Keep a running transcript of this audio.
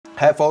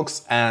Hi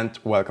folks, and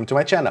welcome to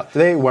my channel.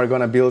 Today we're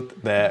gonna build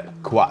the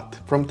quad.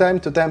 From time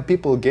to time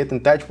people get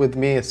in touch with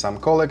me, some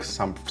colleagues,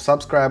 some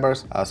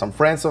subscribers, some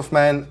friends of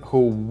mine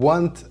who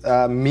want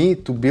me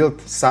to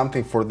build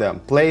something for them.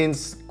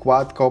 Planes,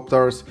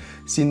 quadcopters,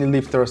 cine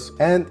lifters,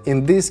 and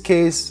in this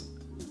case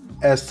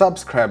a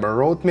subscriber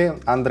wrote me,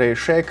 Andrei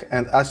Shek,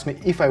 and asked me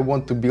if I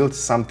want to build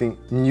something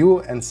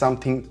new and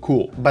something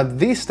cool. But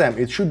this time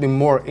it should be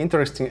more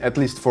interesting, at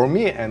least for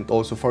me and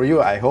also for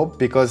you, I hope,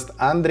 because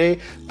Andrei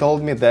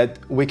told me that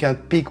we can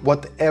pick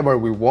whatever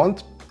we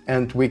want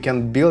and we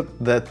can build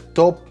the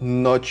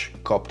top-notch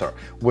copter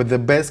with the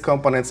best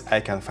components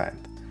I can find.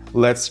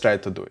 Let's try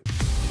to do it.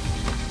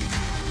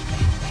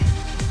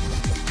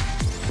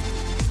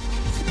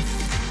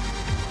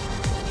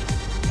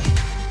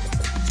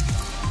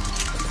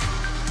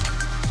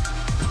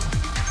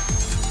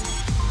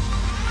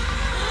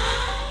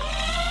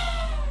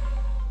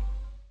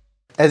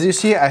 As you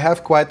see, I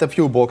have quite a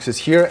few boxes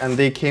here and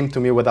they came to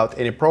me without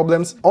any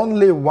problems.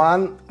 Only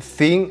one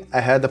thing I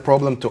had a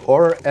problem to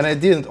order, and I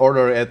didn't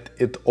order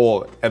it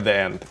all at the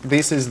end.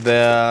 This is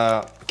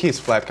the KISS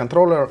flight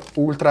controller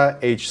Ultra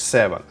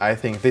H7. I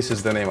think this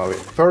is the name of it.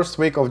 First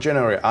week of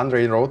January,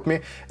 Andrei wrote me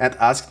and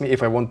asked me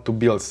if I want to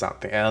build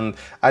something. And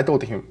I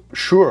told him,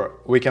 sure,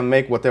 we can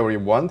make whatever you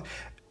want.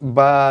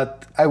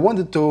 But I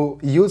wanted to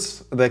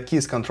use the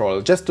KISS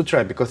controller just to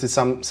try, because it's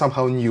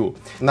somehow new.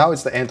 Now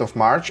it's the end of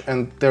March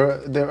and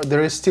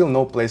there is still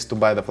no place to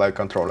buy the flight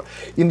controller.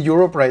 In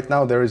Europe right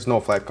now there is no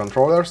flight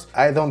controllers.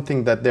 I don't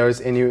think that there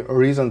is any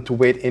reason to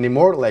wait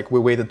anymore, like we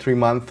waited 3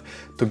 months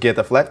to get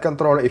a flight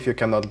controller. If you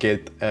cannot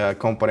get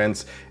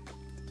components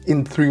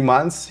in 3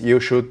 months, you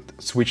should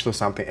switch to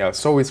something else.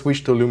 So we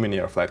switched to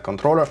Luminaire flight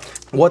controller.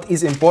 What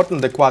is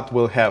important, the quad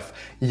will have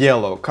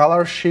yellow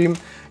color scheme,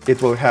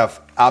 it will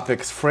have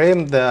apex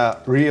frame, the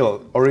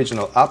real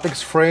original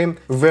apex frame,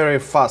 very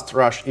fast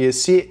rush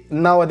ESC.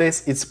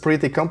 Nowadays it's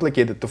pretty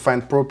complicated to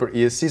find proper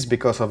ESCs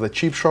because of the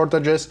chip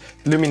shortages.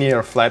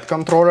 Luminaire flight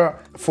controller,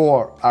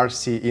 4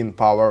 RC in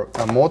power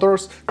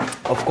motors.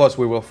 Of course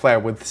we will fly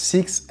with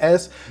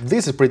 6S.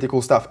 This is pretty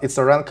cool stuff. It's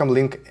a Rancom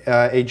Link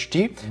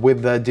HD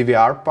with the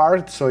DVR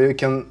part, so you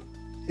can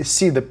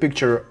see the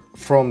picture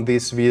from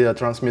this video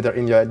transmitter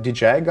in your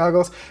DJI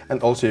goggles,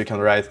 and also you can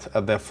write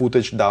the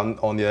footage down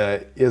on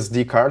the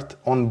SD card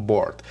on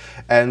board,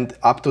 and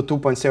up to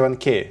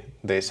 2.7K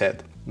they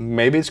said.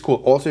 Maybe it's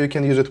cool. Also you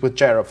can use it with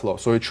gyroflow,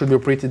 so it should be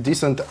pretty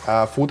decent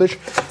footage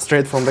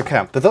straight from the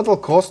cam. The total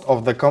cost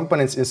of the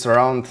components is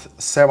around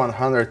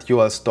 $700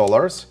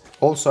 US.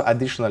 Also,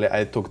 additionally,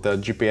 I took the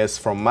GPS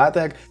from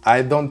Matec.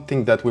 I don't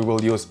think that we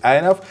will use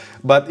INAV,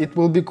 but it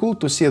will be cool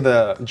to see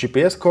the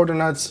GPS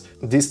coordinates,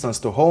 distance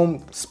to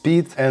home,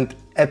 speed, and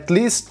at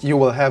least you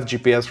will have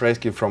GPS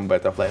rescue from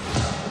Betaflight.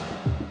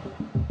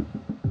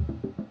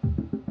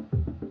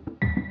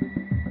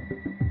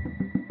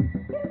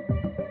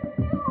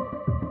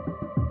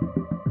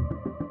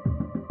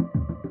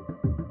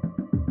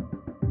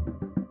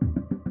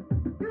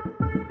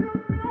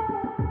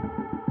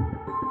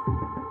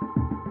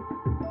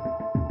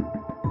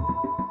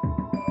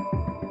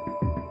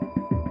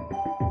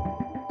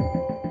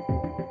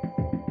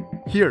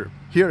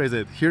 Here is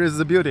it. Here is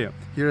the beauty.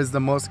 Here is the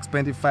most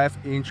expensive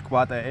 5-inch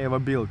quad I ever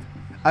built.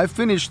 I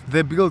finished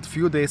the build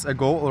few days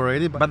ago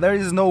already, but there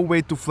is no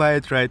way to fly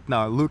it right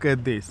now. Look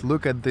at this.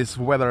 Look at this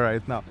weather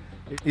right now.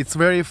 It's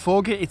very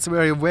foggy, it's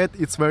very wet,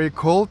 it's very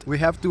cold. We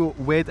have to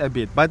wait a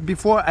bit. But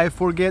before I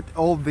forget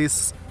all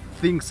these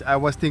things I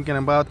was thinking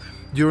about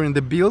during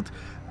the build,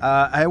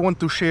 I want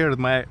to share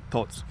my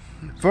thoughts.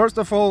 First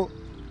of all,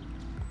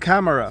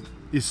 camera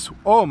is,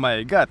 oh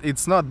my god,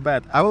 it's not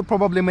bad. I will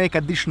probably make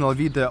additional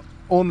video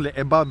only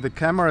about the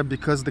camera,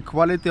 because the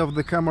quality of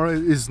the camera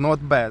is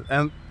not bad,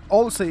 and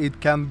also it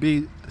can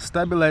be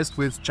stabilized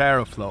with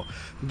gyroflow.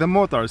 The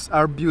motors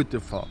are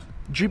beautiful.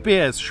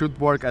 GPS should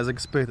work as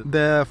expected.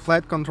 The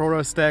flight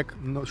controller stack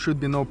should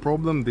be no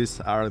problem.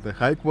 These are the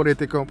high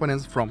quality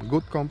components from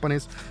good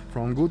companies,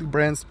 from good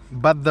brands.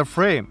 But the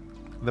frame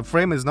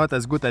is not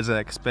as good as I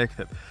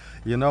expected,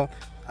 you know.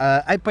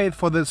 I paid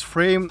for this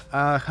frame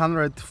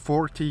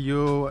 $140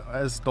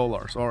 US,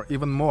 or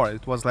even more.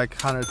 It was like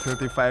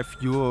 135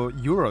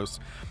 euros.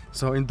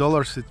 So in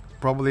dollars,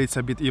 it's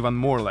a bit even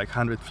more, like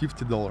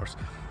 $150.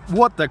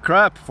 What the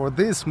crap for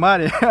this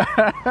money?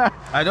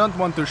 I don't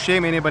want to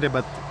shame anybody,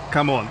 but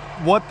come on,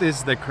 what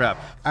is the crap?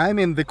 I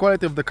mean, the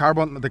quality of the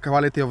carbon, the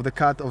quality of the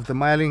cut, of the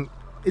miling,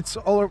 it's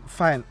all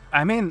fine.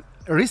 I mean,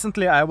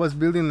 recently I was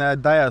building a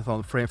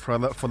diathlon frame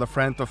for the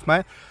friend of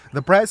mine.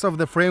 The price of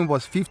the frame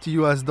was $50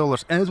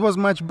 US, and it was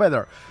much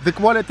better. The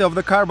quality of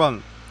the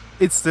carbon,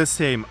 it's the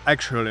same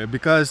actually,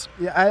 because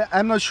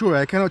I'm not sure,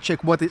 I cannot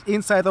check what is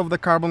inside of the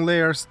carbon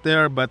layers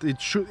there, but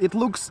it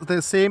looks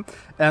the same,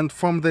 and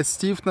from the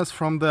stiffness,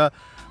 from the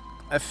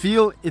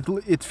feel,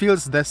 it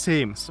feels the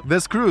same. So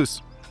the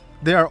screws,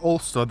 they are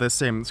also the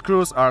same.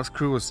 Screws are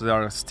screws, they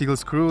are steel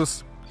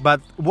screws.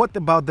 But what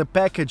about the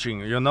packaging,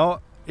 you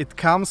know? It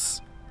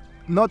comes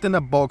not in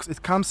a box,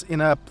 it comes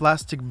in a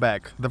plastic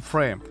bag, the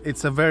frame.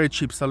 It's a very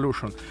cheap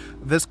solution.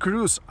 The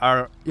screws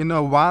are in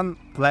a one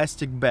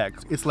plastic bag.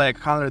 It's like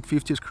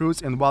 150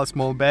 screws in one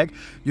small bag.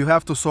 You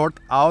have to sort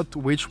out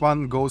which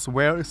one goes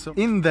where. So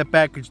in the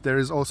package there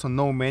is also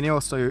no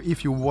manual, so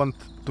if you want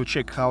to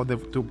check how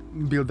to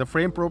build the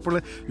frame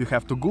properly, you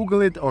have to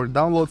Google it or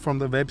download from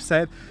the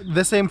website.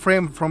 The same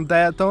frame from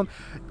Diaton,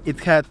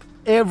 it had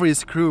every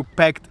screw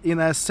packed in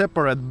a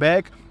separate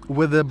bag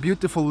with a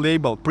beautiful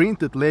label,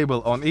 printed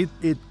label on it.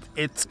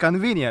 It's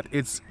convenient,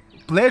 it's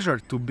pleasure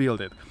to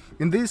build it.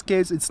 In this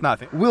case it's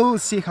nothing. We'll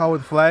see how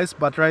it flies,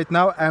 but right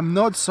now I'm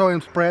not so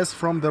impressed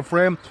from the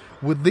frame.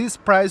 With this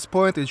price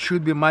point it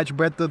should be much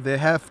better. There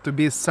have to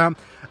be some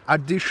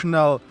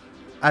additional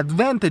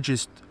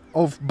advantages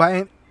of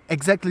buying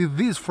exactly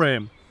this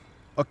frame.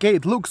 Okay,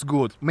 it looks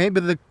good, maybe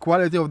the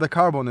quality of the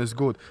carbon is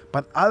good,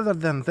 but other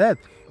than that,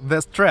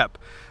 the strap.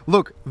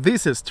 Look,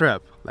 this is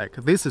strap, like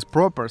this is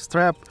proper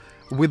strap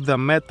with the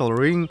metal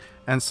ring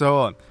and so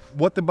on.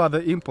 What about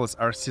the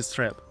Impulserc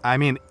strap? I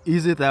mean,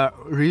 is it a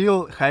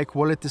real high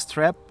quality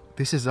strap?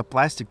 This is a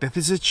plastic, that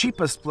is the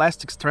cheapest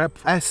plastic strap.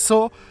 I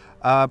saw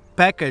a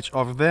package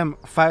of them,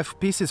 5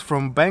 pieces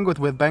from Banggood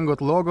with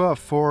Banggood logo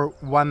for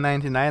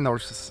 $199 or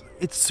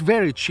it's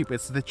very cheap.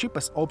 It's the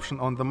cheapest option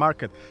on the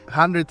market,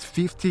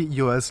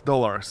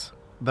 $150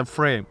 the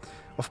frame.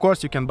 Of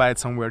course you can buy it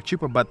somewhere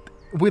cheaper, but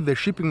with the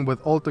shipping,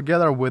 with all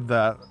together, with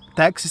the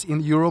taxes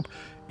in Europe,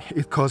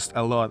 it costs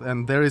a lot,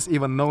 and there is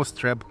even no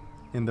strap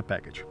in the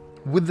package.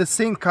 With the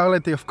same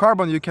quality of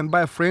carbon you can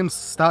buy frames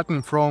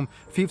starting from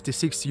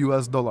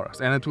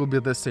 $56 and it will be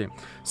the same.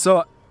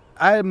 So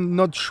I'm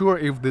not sure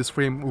if this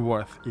frame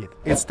worth it.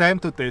 It's time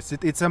to test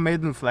it. It's a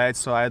maiden flight,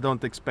 so I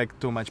don't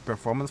expect too much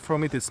performance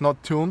from it. It's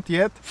not tuned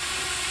yet.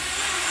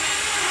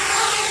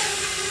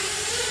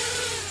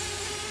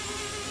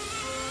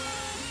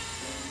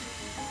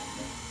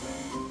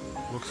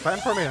 Looks fine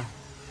for me.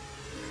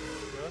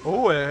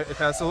 Oh, it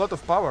has a lot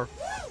of power.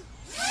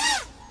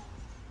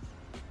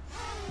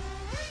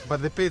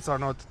 But the pits are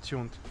not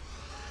tuned.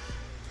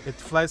 It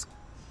flies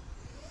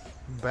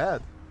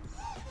bad.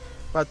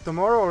 But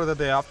tomorrow or the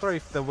day after,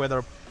 if the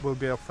weather will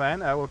be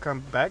fine, I will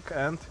come back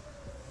and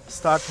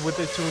start with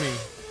the tuning.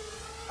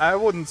 I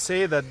wouldn't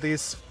say that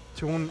this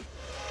tune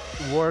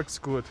works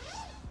good.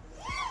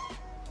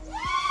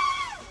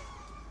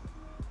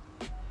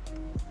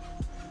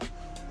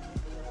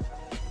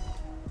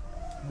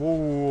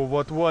 Whoa,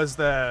 what was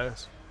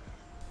that?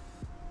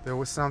 There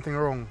was something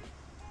wrong.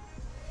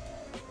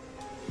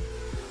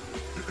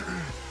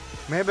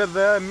 Maybe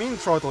the min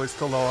throttle is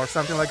too low or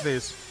something like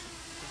this.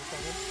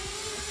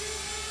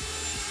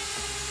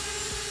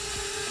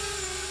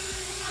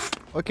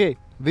 Okay,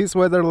 this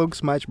weather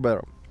looks much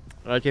better.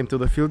 I came to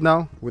the field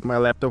now with my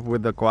laptop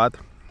with the quad.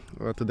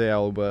 Today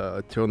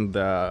I'll tune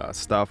the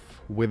stuff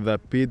with the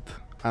pit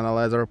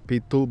analyzer,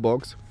 pit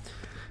toolbox,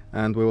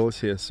 and we will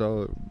see.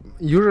 So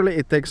usually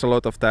it takes a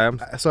lot of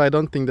time, so I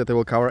don't think that I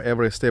will cover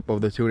every step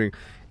of the tuning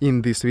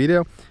in this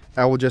video.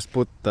 I will just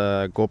put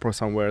the GoPro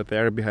somewhere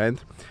there behind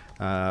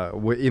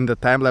in the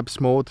time-lapse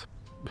mode,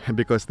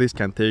 because this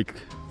can take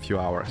a few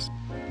hours.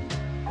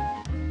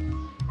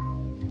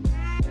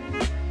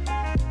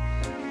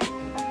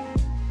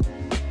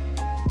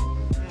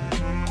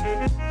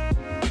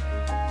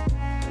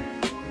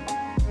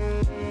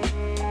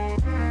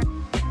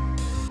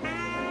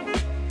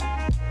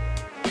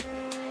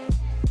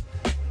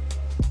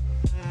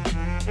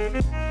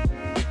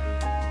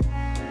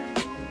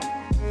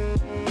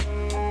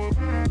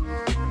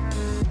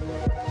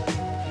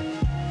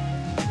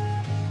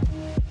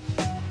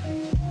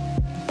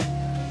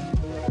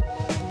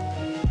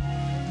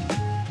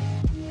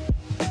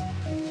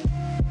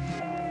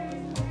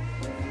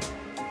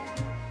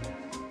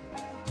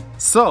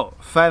 So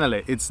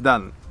finally it's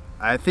done.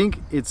 I think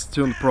it's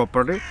tuned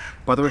properly,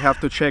 but we have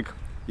to check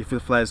if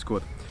it flies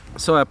good.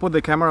 So I put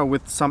the camera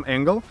with some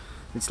angle.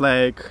 It's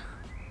like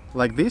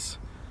this.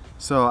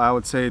 So I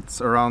would say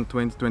it's around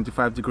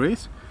 20-25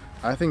 degrees.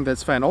 I think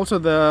that's fine. Also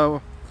the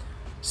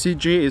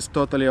CG is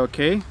totally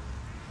okay.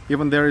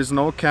 Even there is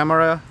no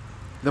camera,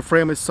 the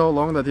frame is so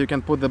long that you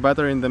can put the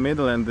battery in the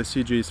middle and the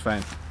CG is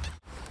fine.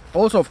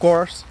 Also, of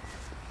course,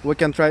 we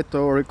can try to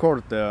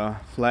record the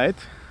flight.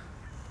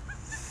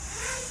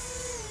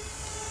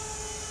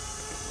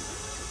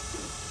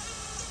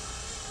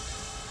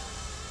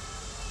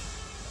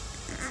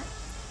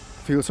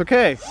 Feels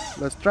okay.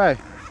 Let's try.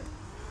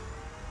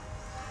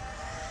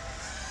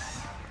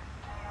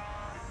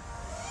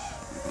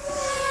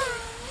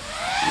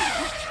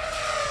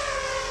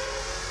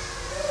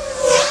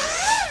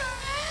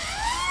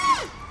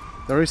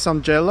 There is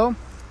some jello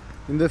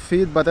in the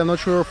feed, but I'm not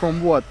sure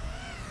from what.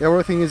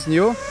 Everything is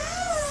new.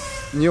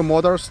 New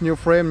motors, new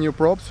frame, new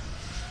props.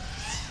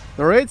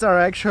 The rates are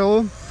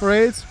actual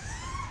rates,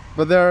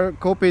 but they're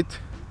copied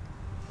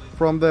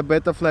from the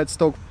Betaflight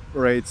stock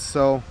rates,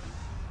 so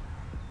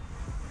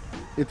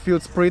it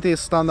feels pretty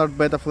standard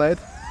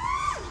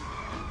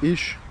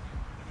Betaflight-ish.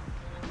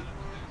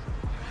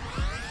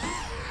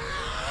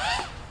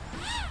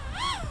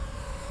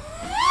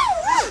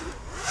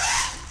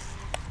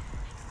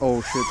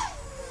 Oh shit.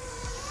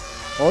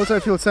 Also I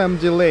feel some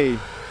delay.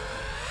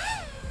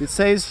 It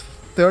says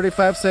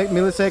 35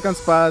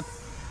 milliseconds, but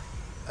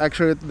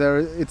actually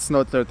it's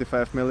not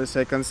 35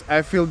 milliseconds.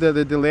 I feel that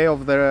the delay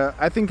of the...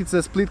 I think it's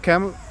a split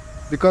cam.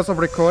 Because of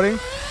recording,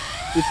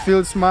 it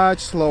feels much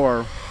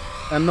slower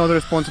and not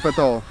responsive at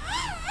all.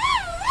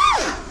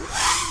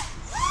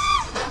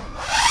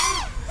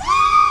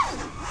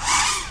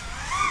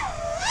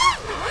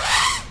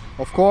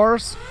 Of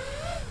course,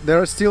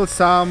 there are still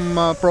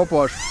some prop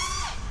wash,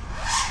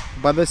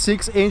 but the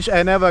 6-inch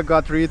I never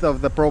got rid of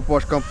the prop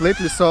wash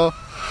completely, so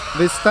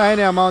this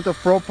tiny amount of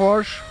prop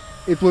wash,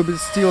 it will be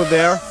still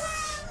there,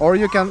 or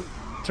you can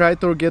try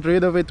to get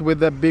rid of it with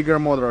the bigger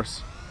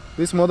motors.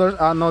 These motors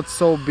are not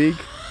so big,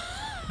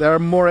 they are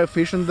more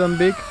efficient than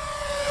big,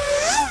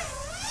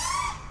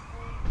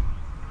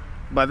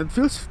 but it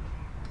feels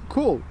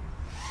cool.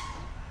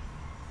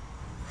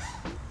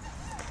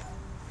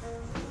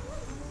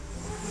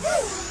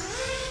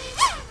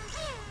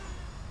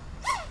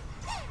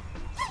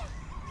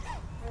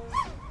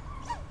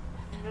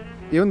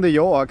 Even the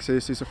yaw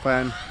axis is a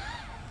fan.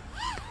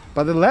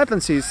 But the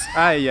latency is...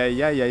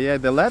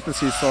 the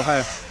latency is so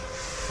high.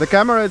 The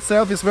camera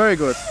itself is very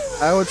good.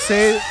 I would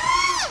say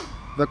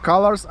the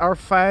colors are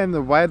fine,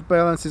 the white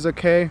balance is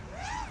okay.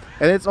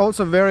 And it's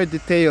also very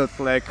detailed,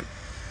 like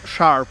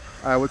sharp,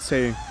 I would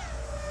say.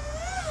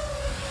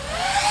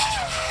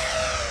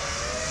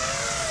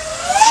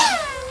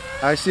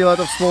 I see a lot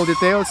of small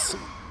details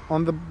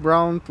on the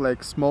ground,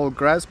 like small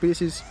grass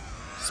pieces,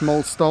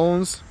 small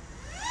stones,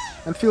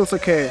 and feels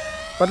okay.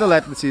 But the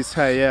latency is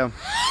high, yeah.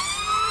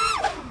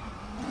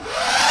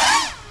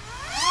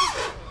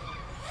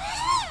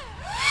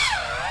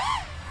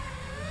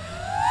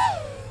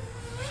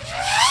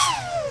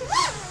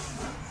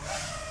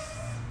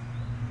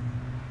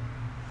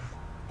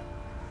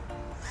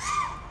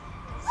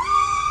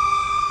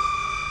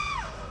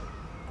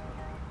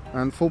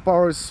 And full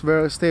power is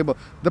very stable.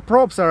 The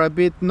props are a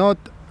bit not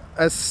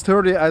as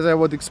sturdy as I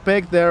would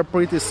expect, they're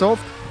pretty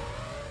soft.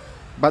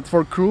 But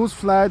for cruise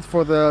flights,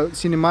 for the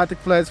cinematic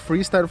flights,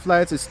 freestyle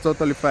flights, it's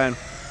totally fine.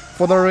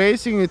 For the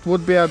racing, it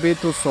would be a bit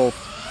too soft.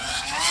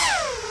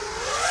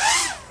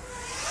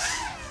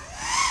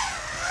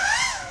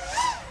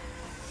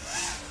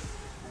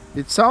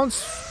 It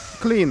sounds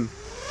clean.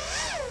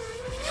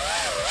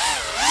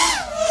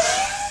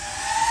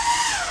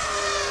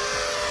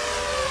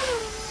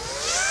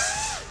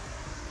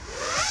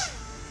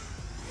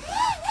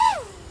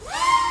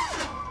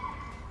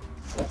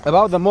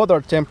 About the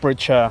motor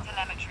temperature,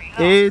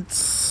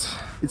 it's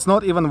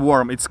not even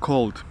warm, it's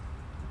cold.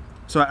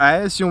 So I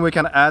assume we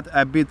can add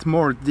a bit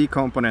more D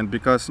component,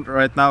 because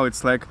right now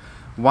it's like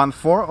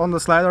 1.4 on the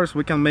sliders.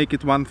 We can make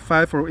it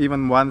 1.5 or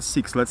even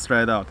 1.6. Let's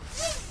try it out.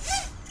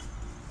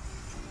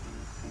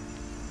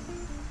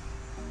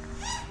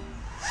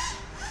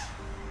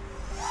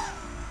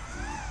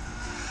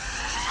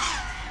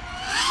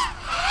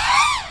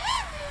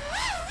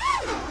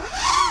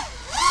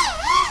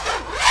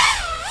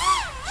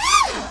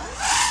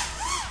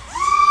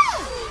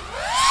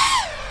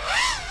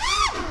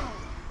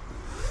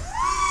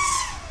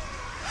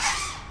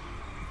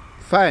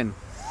 Fine.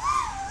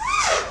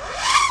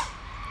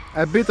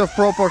 A bit of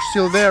prop wash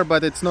still there,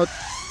 but it's not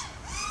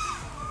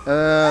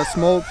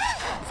small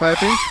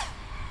 5-inch.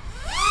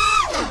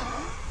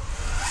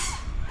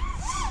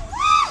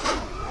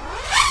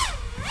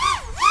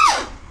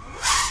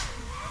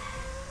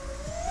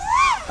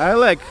 I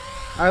like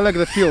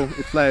the feel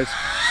it flies.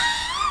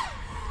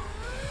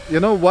 You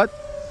know what?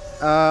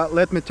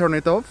 Let me turn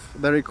it off,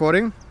 the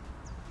recording.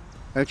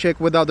 I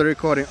check without the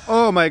recording.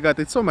 Oh my god,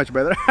 it's so much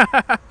better.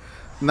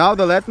 Now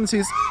the latency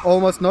is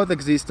almost not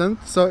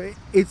existent, so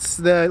it's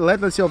the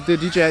latency of the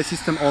DJI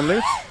system only.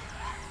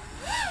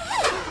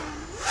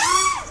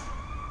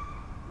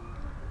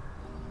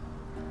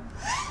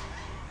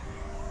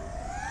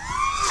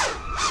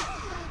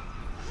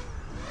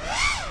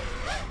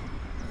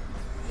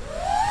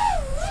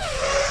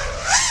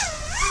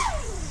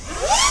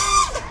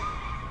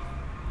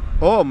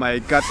 Oh my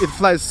god, it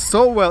flies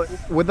so well.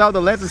 Without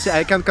the latency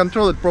I can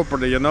control it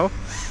properly, you know?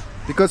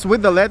 Because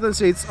with the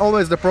latency it's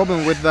always the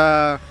problem with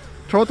the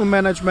throttle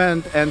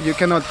management, and you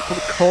cannot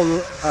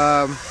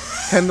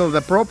handle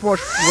the prop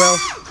wash well.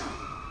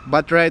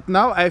 But right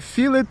now I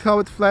feel it how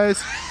it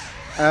flies,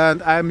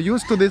 and I'm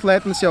used to this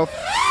latency of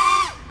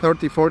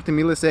 30-40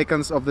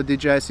 milliseconds of the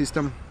DJI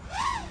system.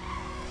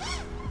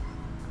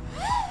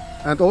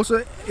 And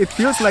also it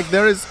feels like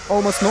there is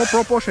almost no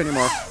prop wash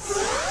anymore.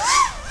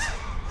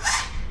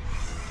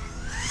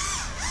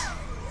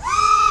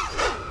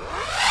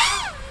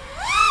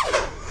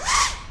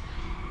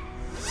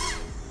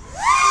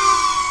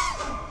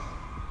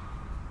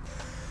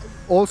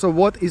 Also,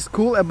 what is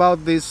cool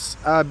about these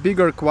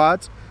bigger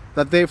quads,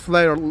 that they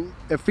fly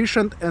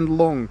efficient and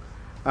long.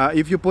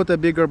 If you put a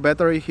bigger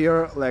battery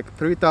here, like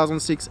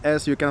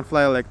 3006S, you can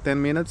fly like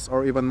 10 minutes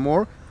or even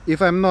more.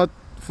 If I'm not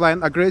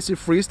flying aggressive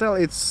freestyle,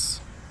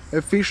 it's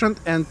efficient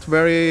and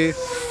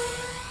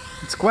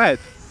it's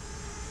quiet.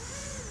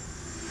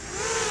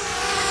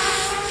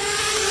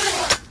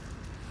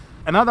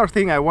 Another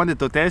thing I wanted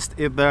to test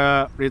is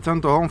the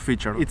return to home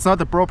feature. It's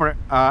not a proper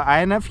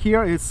INF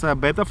here, it's a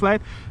beta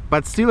flight,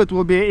 but still it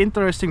will be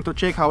interesting to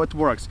check how it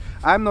works.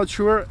 I'm not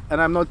sure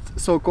and I'm not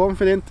so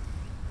confident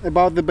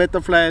about the beta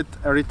flight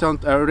return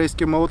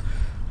rescue mode,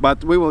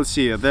 but we will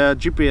see. The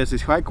GPS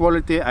is high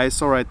quality. I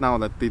saw right now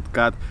that it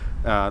got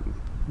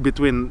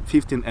between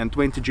 15 and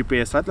 20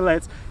 GPS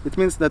satellites. It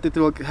means that it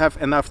will have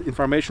enough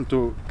information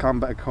to come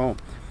back home.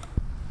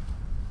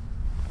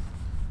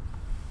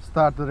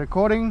 Start the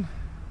recording.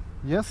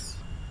 Yes.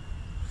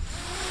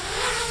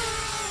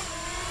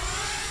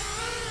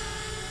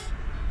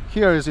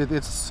 Here is it.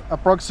 It's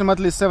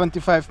approximately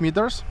 75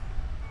 meters.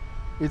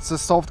 It's a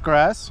soft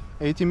grass,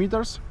 80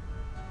 meters,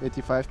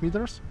 85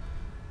 meters.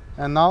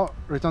 And now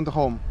return to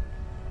home.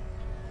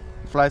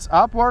 It flies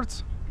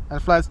upwards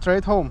and flies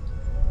straight home.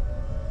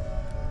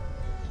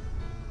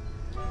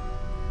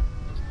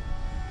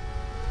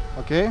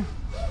 Okay.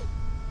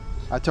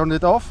 I turned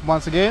it off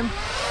once again.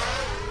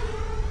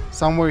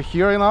 Somewhere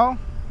here now.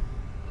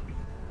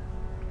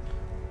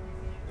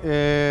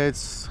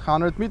 It's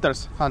 100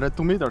 meters,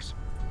 102 meters.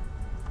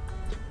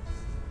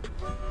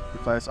 It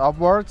flies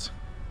upwards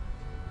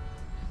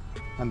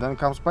and then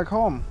comes back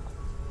home,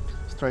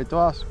 straight to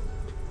us.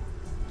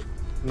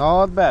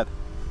 Not bad.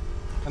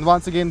 And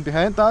once again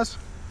behind us,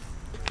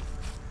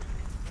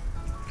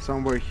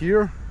 somewhere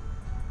here,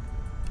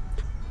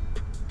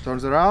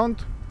 turns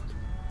around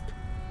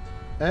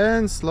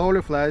and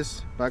slowly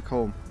flies back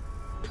home.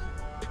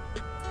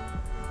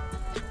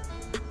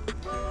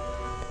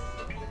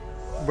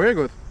 Very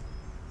good.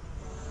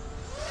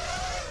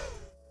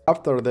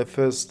 After the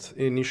first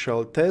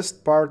initial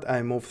test part,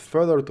 I moved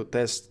further to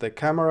test the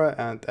camera,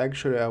 and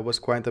actually I was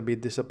quite a bit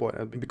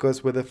disappointed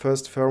because with the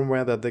first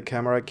firmware that the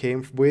camera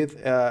came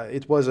with,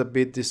 it was a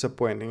bit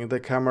disappointing. The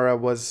camera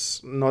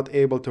was not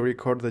able to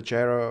record the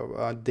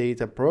gyro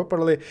data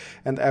properly,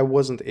 and I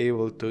wasn't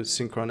able to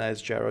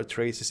synchronize gyro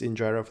traces in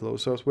gyroflow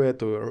software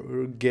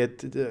to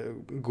get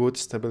good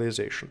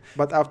stabilization.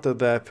 But after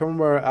the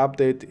firmware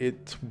update,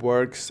 it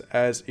works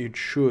as it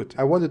should.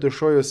 I wanted to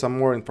show you some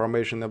more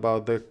information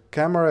about the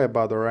camera,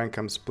 about the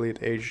Rancam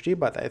Split HD,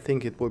 but I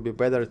think it would be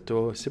better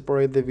to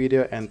separate the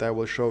video, and I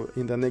will show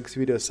in the next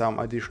video some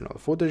additional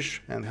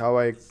footage and how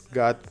I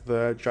got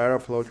the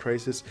gyroflow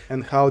traces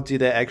and how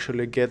did I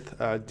actually get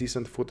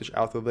decent footage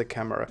out of the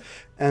camera.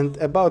 And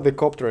about the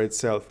copter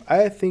itself,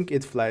 I think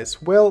it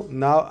flies well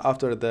now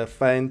after the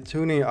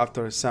fine-tuning,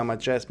 after some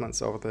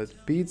adjustments of the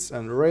speeds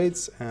and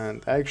rates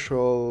and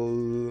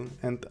actual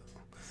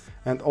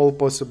and all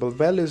possible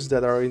values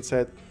that are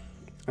inside.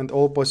 And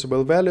all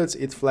possible values,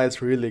 it flies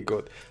really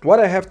good. What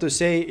I have to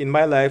say, in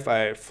my life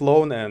I've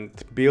flown and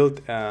built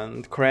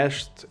and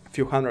crashed a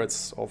few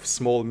hundreds of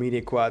small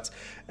miniKWADs,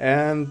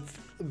 and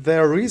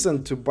the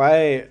reason to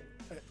buy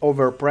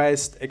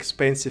overpriced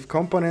expensive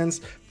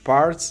components,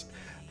 parts,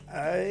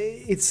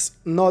 it's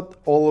not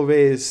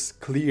always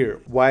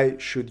clear why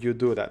should you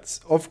do that.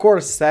 Of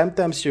course,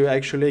 sometimes you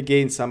actually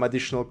gain some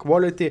additional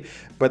quality,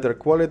 better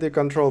quality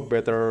control,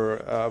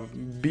 better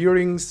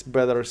bearings,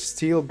 better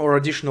steel, or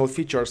additional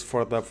features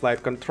for the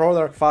flight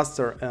controller,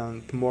 faster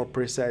and more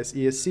precise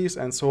ESCs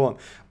and so on.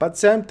 But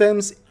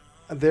sometimes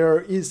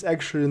there is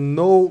actually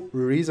no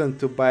reason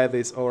to buy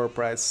this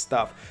overpriced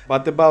stuff.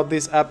 But about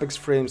these Apex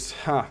frames,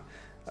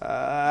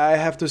 I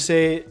have to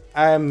say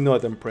I'm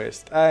not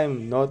impressed.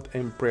 I'm not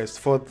impressed.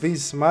 For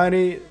this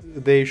money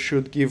they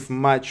should give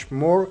much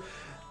more,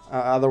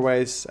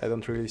 otherwise I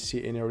don't really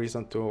see any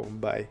reason to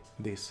buy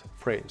these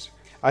frames.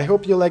 I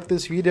hope you like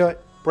this video.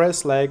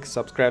 Press like,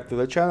 subscribe to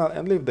the channel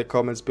and leave the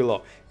comments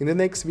below. In the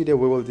next video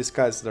we will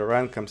discuss the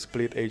Rancam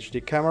Split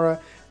HD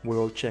camera, we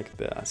will check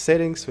the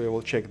settings, we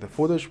will check the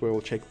footage, we will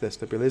check the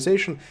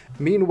stabilization.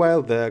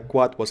 Meanwhile, the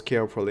quad was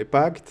carefully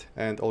packed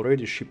and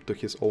already shipped to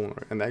his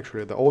owner, and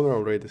actually the owner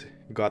already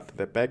got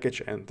the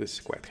package and is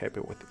quite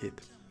happy with it.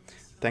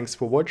 Thanks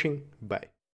for watching, bye.